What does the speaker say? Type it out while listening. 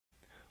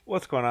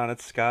What's going on?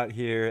 It's Scott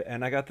here,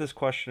 and I got this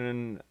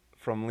question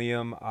from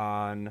Liam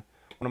on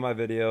one of my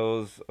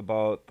videos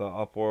about the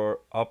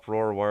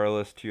Uproar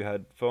Wireless 2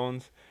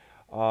 headphones.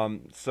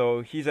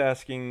 So he's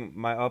asking,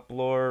 my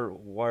Uproar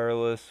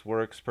Wireless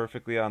works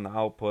perfectly on the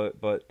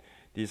output, but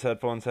these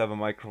headphones have a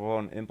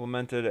microphone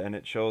implemented, and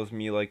it shows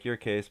me like your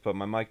case, but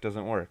my mic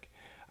doesn't work.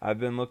 I've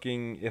been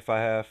looking if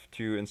I have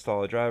to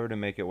install a driver to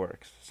make it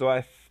work. So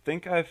I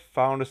think I've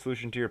found a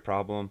solution to your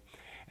problem.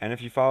 And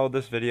if you followed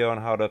this video on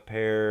how to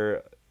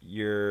pair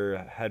your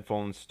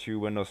headphones to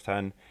Windows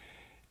 10,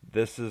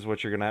 this is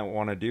what you're going to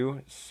want to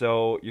do.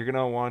 So you're going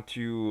to want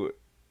to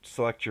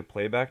select your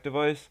playback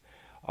device.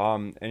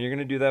 And you're going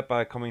to do that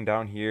by coming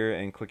down here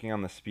and clicking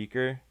on the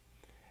speaker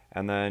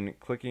and then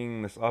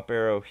clicking this up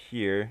arrow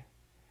here.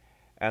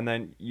 And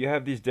then you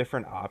have these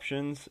different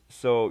options.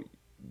 So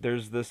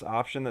there's this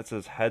option that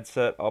says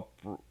headset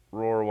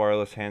uproar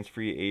wireless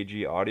hands-free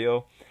AG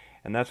audio,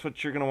 and that's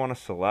what you're going to want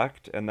to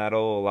select, and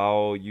that'll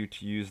allow you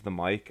to use the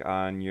mic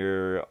on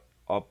your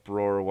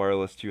Uproar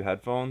Wireless 2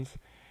 headphones.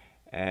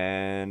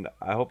 And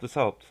I hope this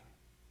helps.